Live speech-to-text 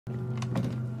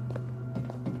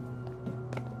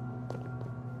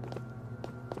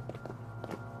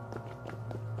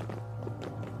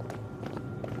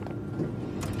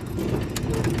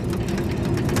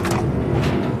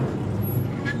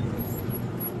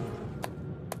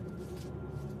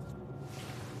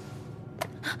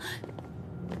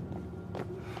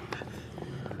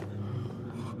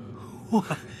我。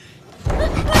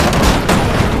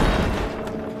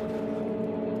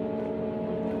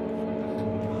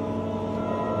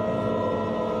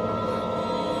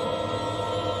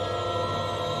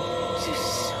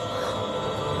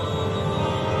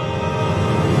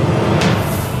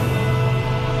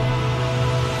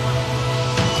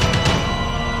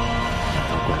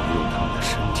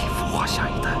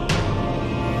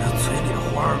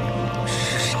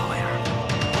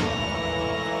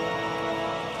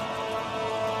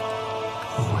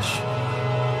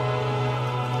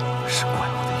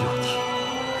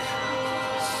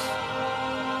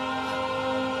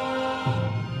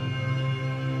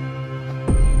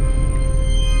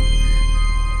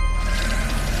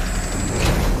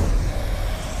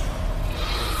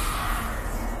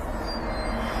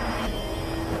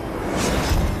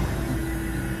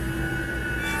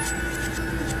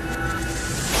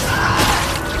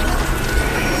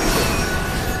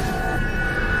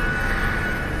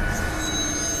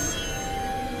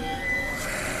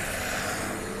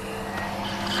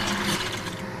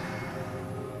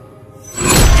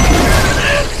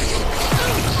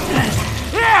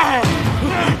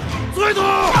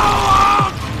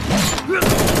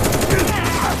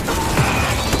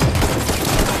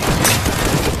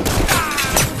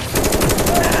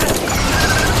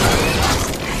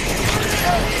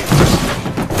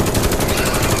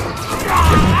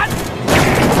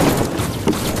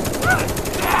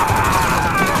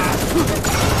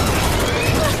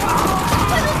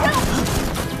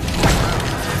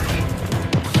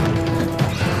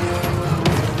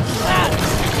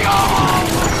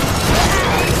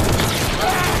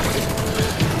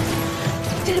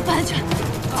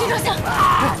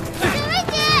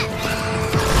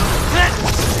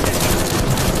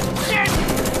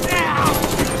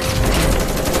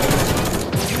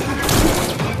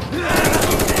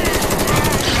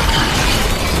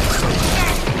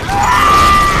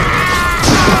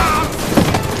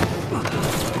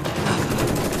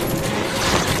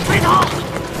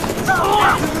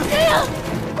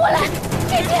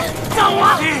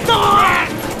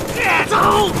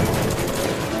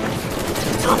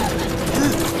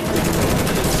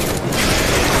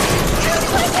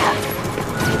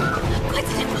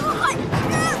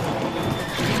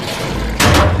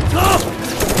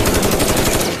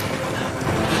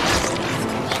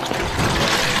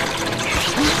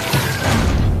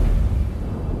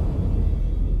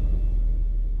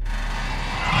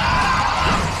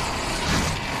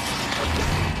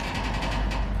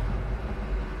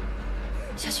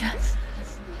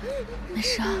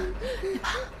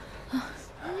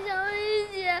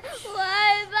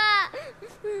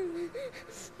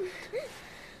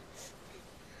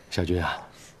 小军啊，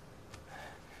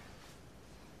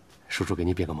叔叔给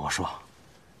你变个魔术，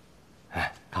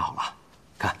哎，看好了，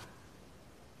看，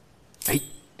哎，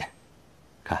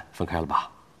看分开了吧？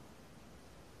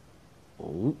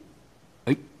哦，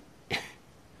哎，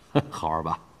好玩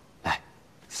吧？来，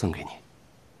送给你，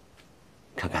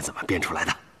看看怎么变出来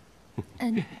的。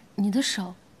你的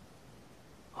手。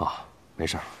哦，没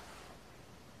事儿。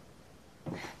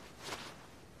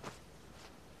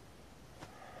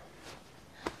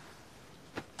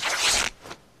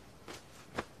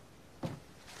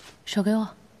 手给我。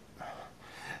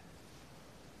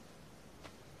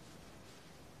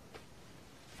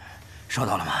收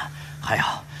到了吗？还有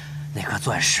那颗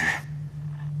钻石，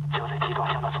就在集装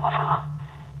箱的左侧，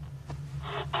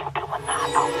一定给我拿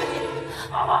到，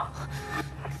好吗？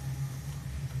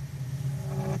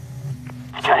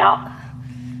加油！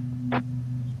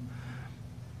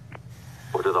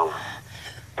我知道了。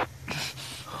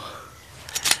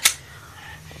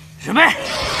准备。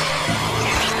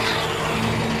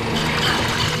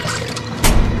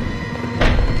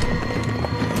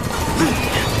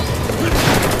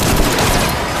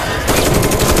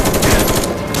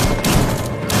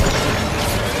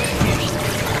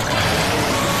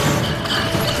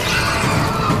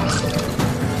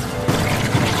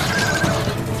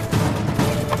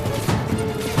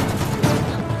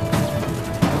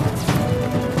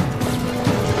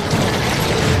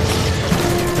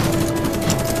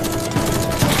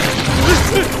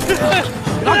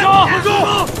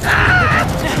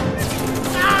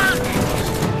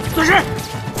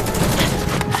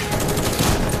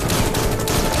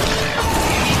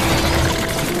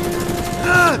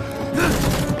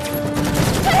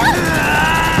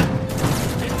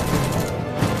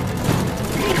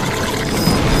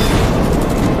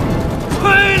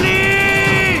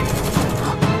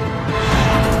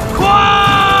 快！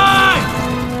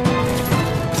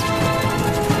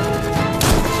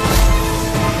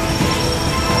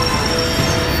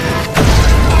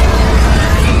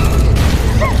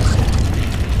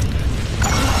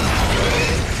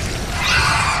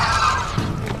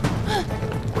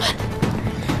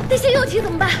雾气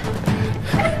怎么办？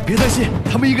别担心，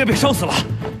他们应该被烧死了。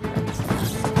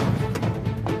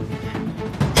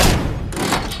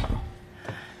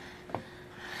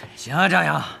行啊，张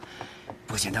扬，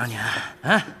不想当年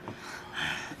啊！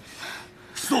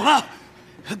锁了，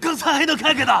刚才还能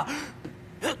开开的。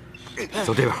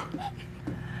走这边。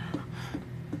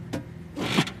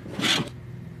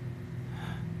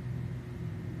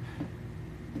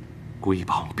故意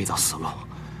把我们逼到死路，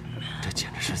这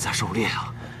简直是在狩猎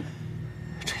啊！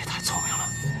这也太聪明了。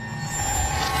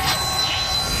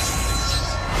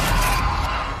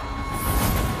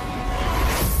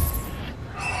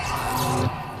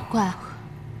怪物，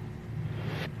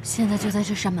现在就在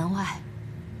这扇门外。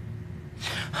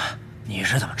你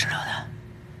是怎么知道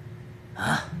的？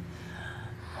啊？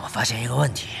我发现一个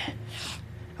问题，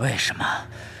为什么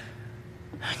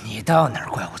你到哪儿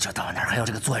怪物就到哪儿？还有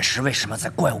这个钻石为什么在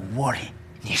怪物窝里？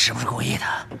你是不是故意的？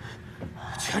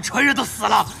全船人都死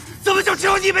了，怎么就只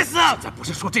有你没死？咱不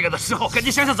是说这个的时候，赶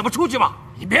紧想想怎么出去吧。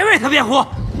你别为他辩护。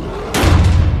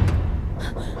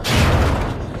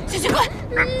小军，快！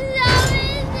小明姐，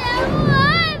我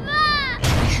害怕。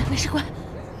没事，没事，乖。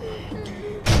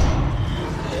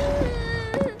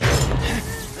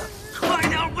快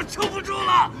点，我撑不住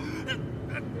了。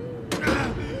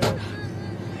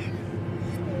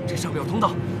这上面有通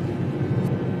道，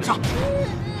上！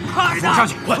快点，上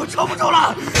去，快！我撑不住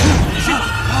了。先走。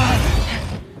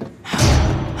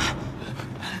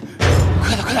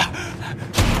快点，快点！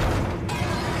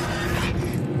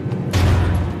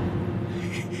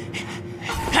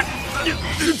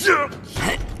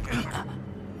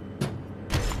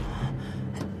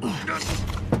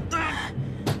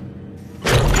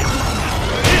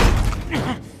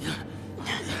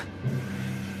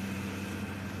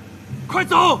快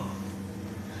走！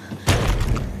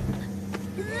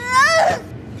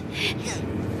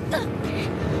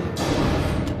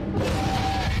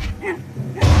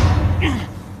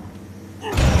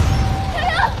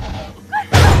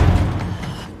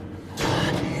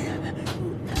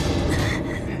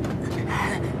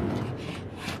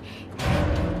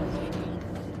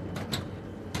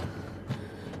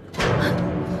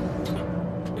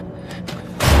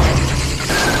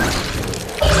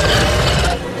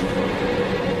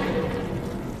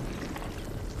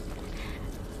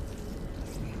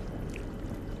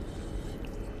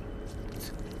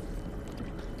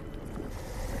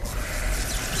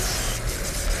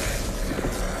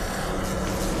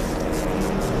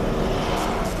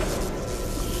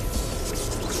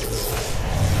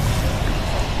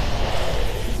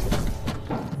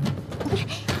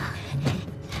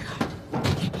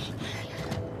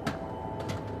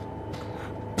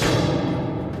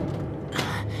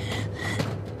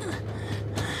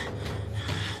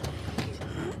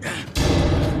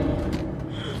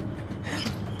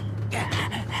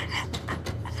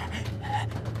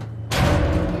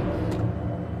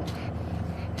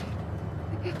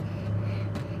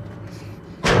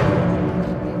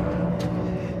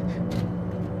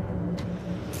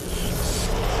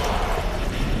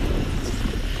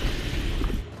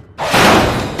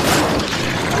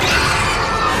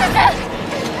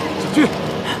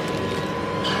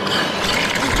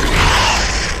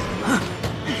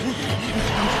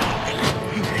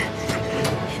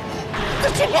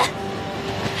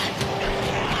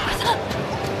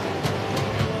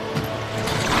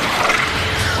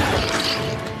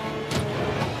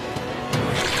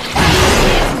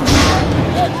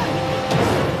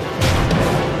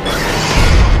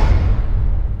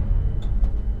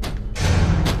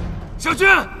小军，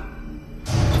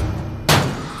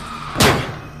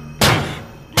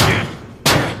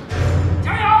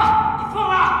加油！你疯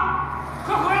了！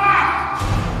快回来！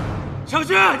小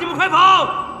军，你们快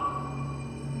跑！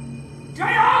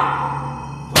加油！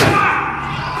回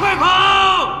来！快跑！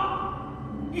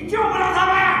你救不了他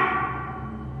们！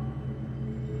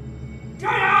加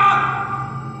油！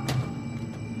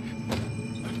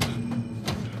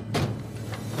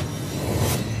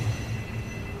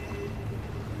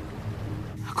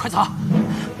快走！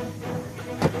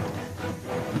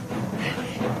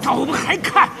早我们还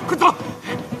看，快走！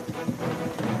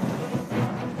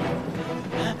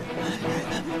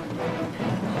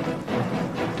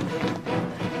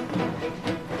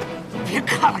别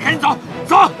看了，赶紧走，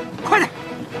走，快点！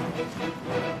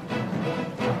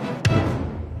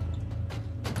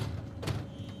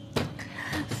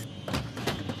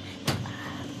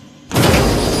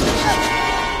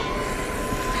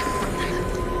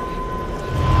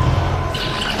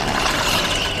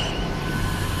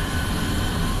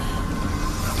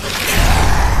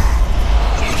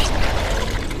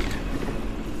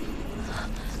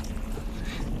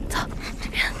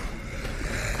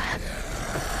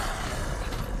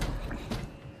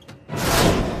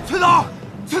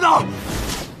道，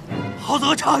耗子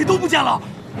和长黑都不见了，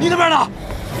你那边呢？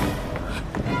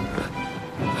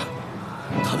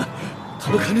他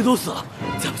们肯定都死了，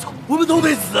再不走，我们都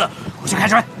得死。我去开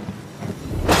船。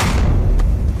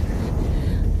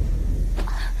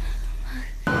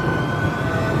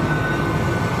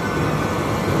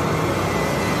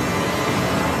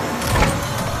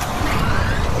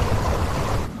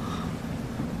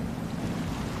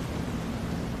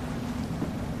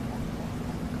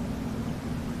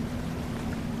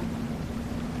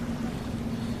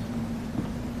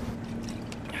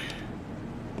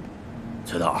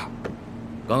崔导，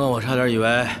刚刚我差点以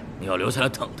为你要留下来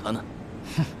等他呢。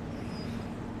哼！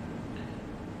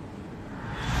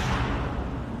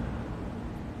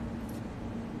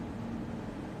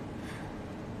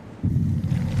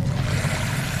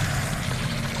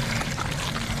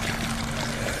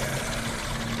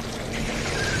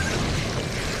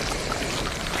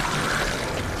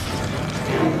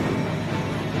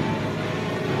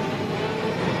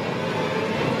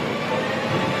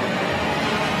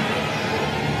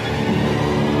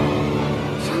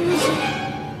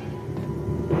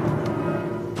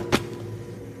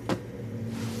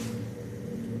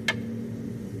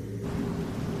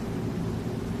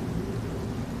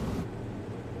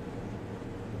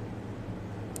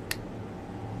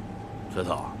崔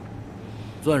导，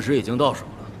钻石已经到手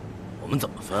了，我们怎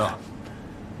么分啊？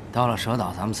到了蛇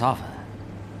岛，咱们仨分。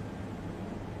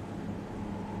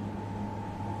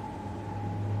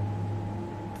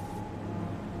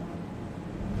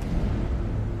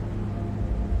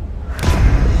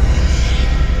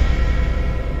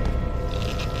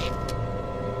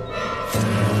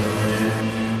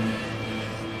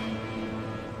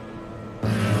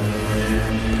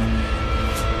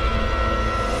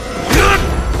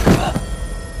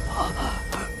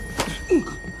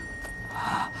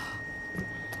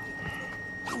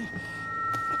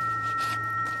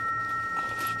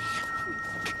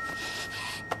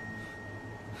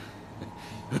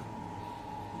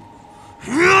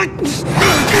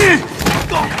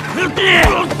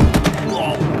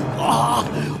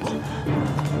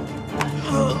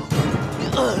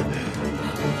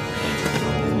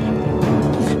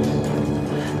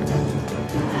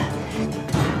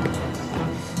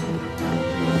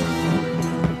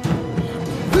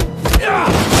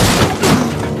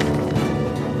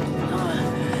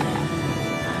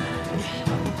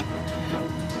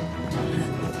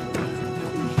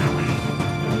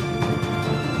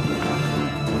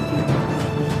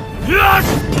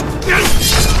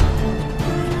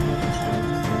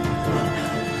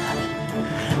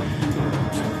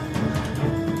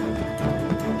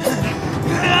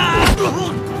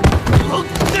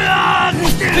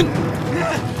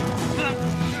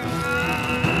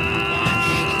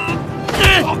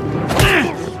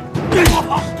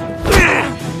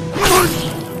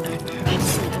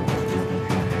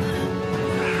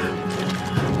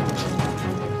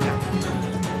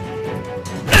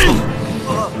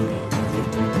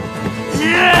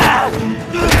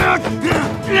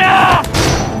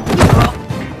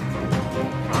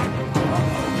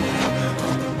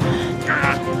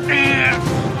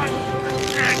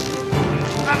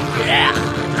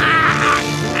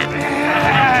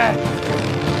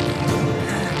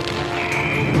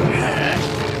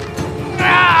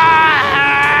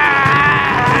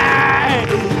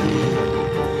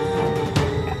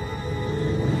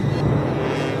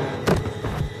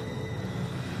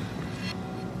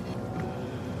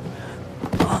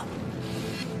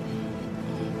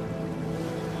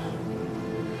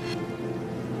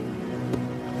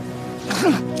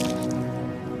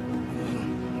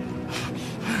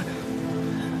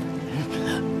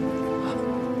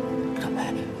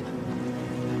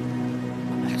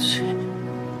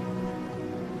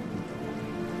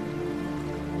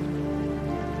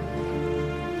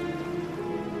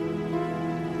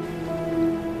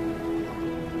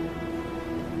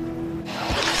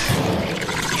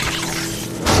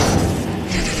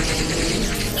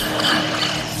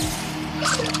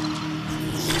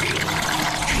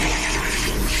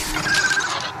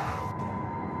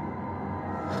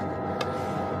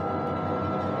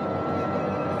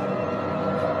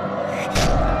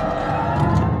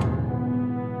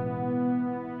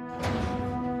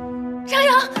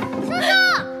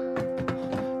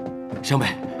湘北，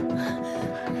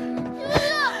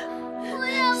我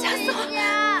要回家。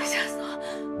吓死我！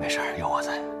没事，有我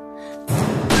在。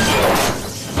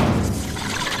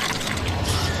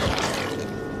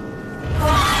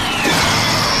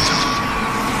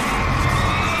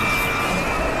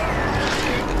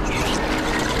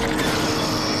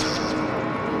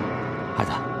孩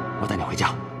子，我带你回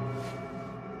家。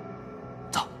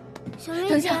走。小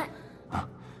梅姐，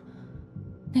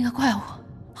怪物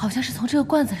好像是从这个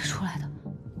罐子里出来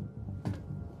的。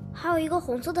还有一个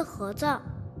红色的盒子。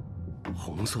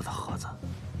红色的盒子。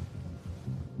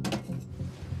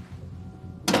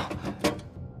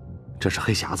这是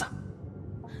黑匣子。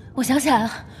我想起来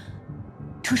了，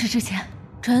出事之前，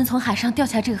船员从海上掉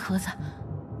下来这个盒子，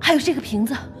还有这个瓶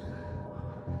子。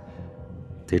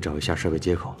得找一下设备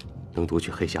接口，能读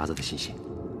取黑匣子的信息。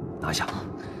拿下。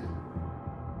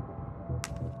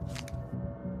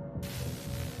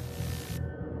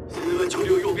新的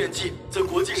96诱变剂在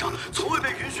国际上从未被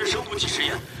允许生物体实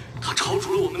验，它超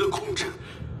出了我们的控制。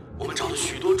我们找了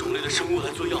许多种类的生物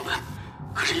来做样本，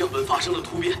可是样本发生了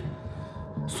突变，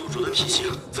宿主的体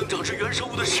型增长至原生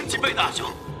物的10几倍大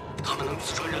小。它们能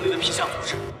刺穿人类的皮下组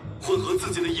织，混合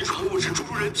自己的遗传物质注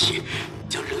入人体，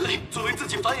将人类作为自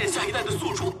己繁衍下一代的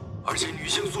宿主。而且女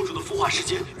性宿主的孵化时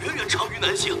间远远长于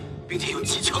男性，并且有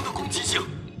极强的攻击性。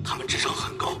它们智商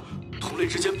很高，同类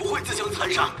之间不会自相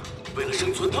残杀。为了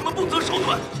生存，他们不择手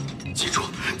段。记住，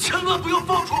千万不要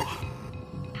放出！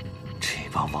这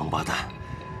帮王八蛋，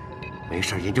没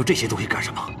事研究这些东西干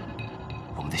什么？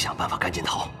我们得想办法赶紧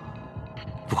逃。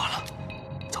不管了，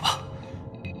走吧。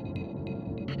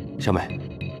小美，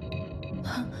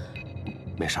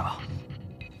没事吧？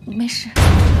没事。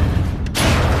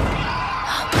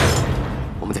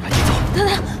我们得赶紧走。等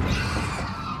等。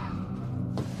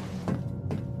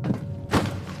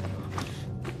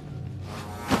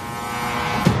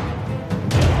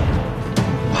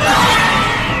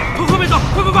从后面走，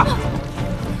快快快！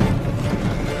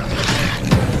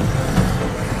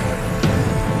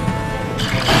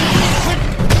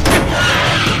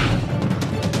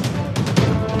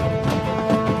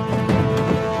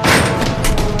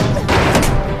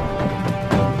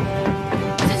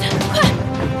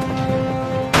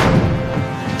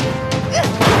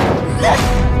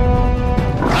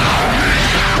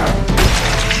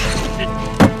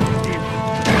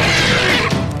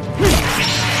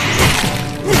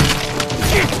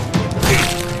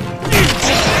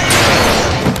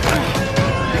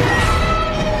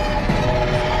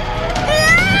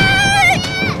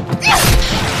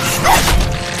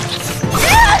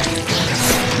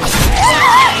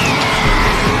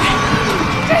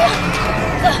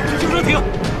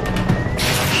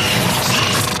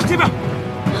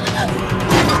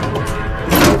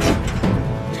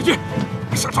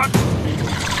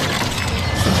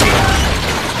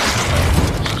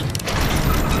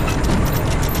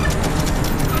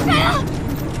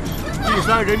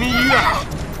人民医院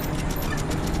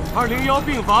201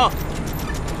病房，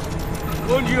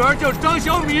我女儿叫张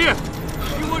小米，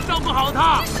请我照顾好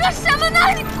她。你说什么呢？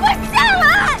你快下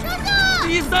来！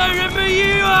第3人民医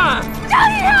院张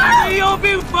宇儿201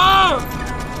病房，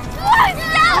快下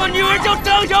来！我女儿叫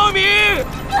张小米，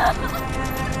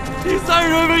第3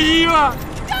人民医院。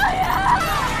张宇儿，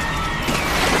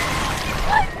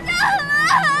快下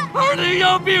来！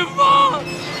 201病房。